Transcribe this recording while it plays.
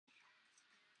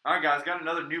All right, guys, got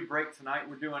another new break tonight.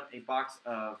 We're doing a box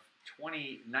of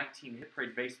 2019 Hit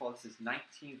Parade Baseball. This is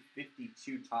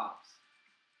 1952 Topps.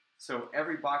 So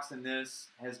every box in this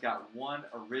has got one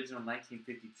original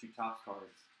 1952 Topps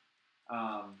cards.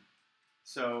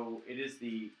 So it is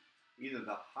either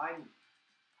the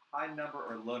high number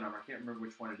or low number. I can't remember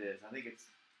which one it is. I think it's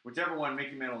whichever one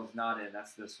Mickey Mantle is not in.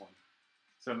 That's this one.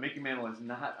 So Mickey Mantle is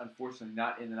not, unfortunately,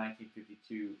 not in the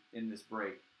 1952 in this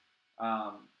break.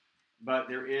 But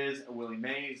there is a Willie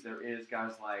Mays. There is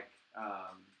guys like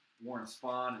Warren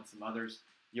Spahn and some others,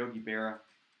 Yogi Berra.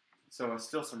 So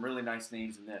still some really nice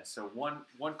names in this. So one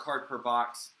card per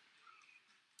box,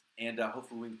 and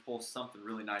hopefully we can pull something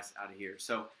really nice out of here.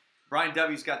 So Brian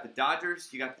W.'s got the Dodgers.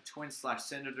 You got the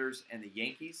Twins/Senators and the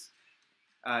Yankees.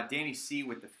 Danny C.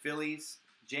 with the Phillies.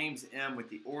 James M. with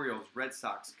the Orioles, Red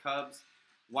Sox, Cubs.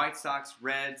 White Sox,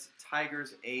 Reds,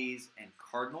 Tigers, A's, and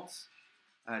Cardinals.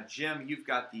 Jim, you've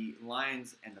got the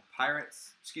Lions and the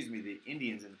Pirates. Excuse me, the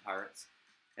Indians and the Pirates.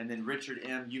 And then Richard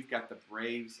M., you've got the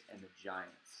Braves and the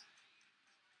Giants.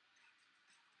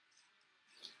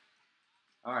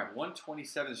 All right,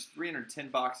 127. There's 310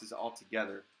 boxes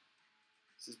altogether.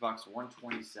 This is box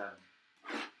 127.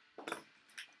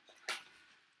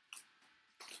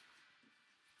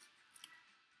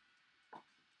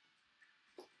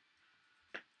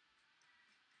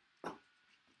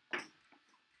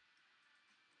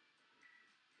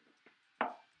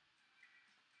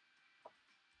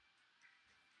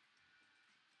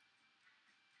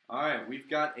 All right, we've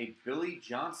got a Billy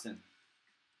Johnson.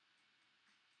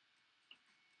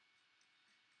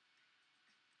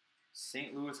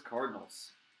 St. Louis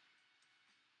Cardinals.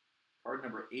 Card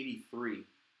number 83.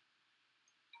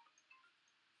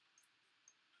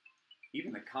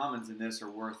 Even the commons in this are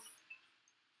worth,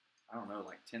 I don't know,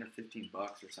 like 10 or 15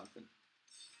 bucks or something.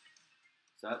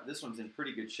 So this one's in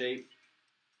pretty good shape.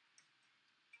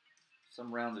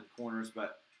 Some rounded corners,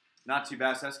 but not too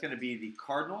bad. So that's going to be the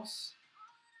Cardinals,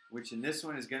 which in this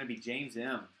one is going to be James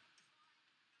M.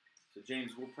 So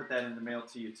James, we'll put that in the mail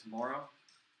to you tomorrow.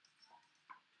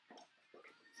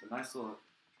 It's a nice little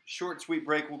short, sweet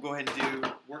break. We'll go ahead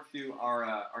and work through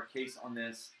our case on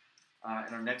this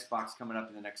in our next box coming up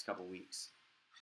in the next couple weeks.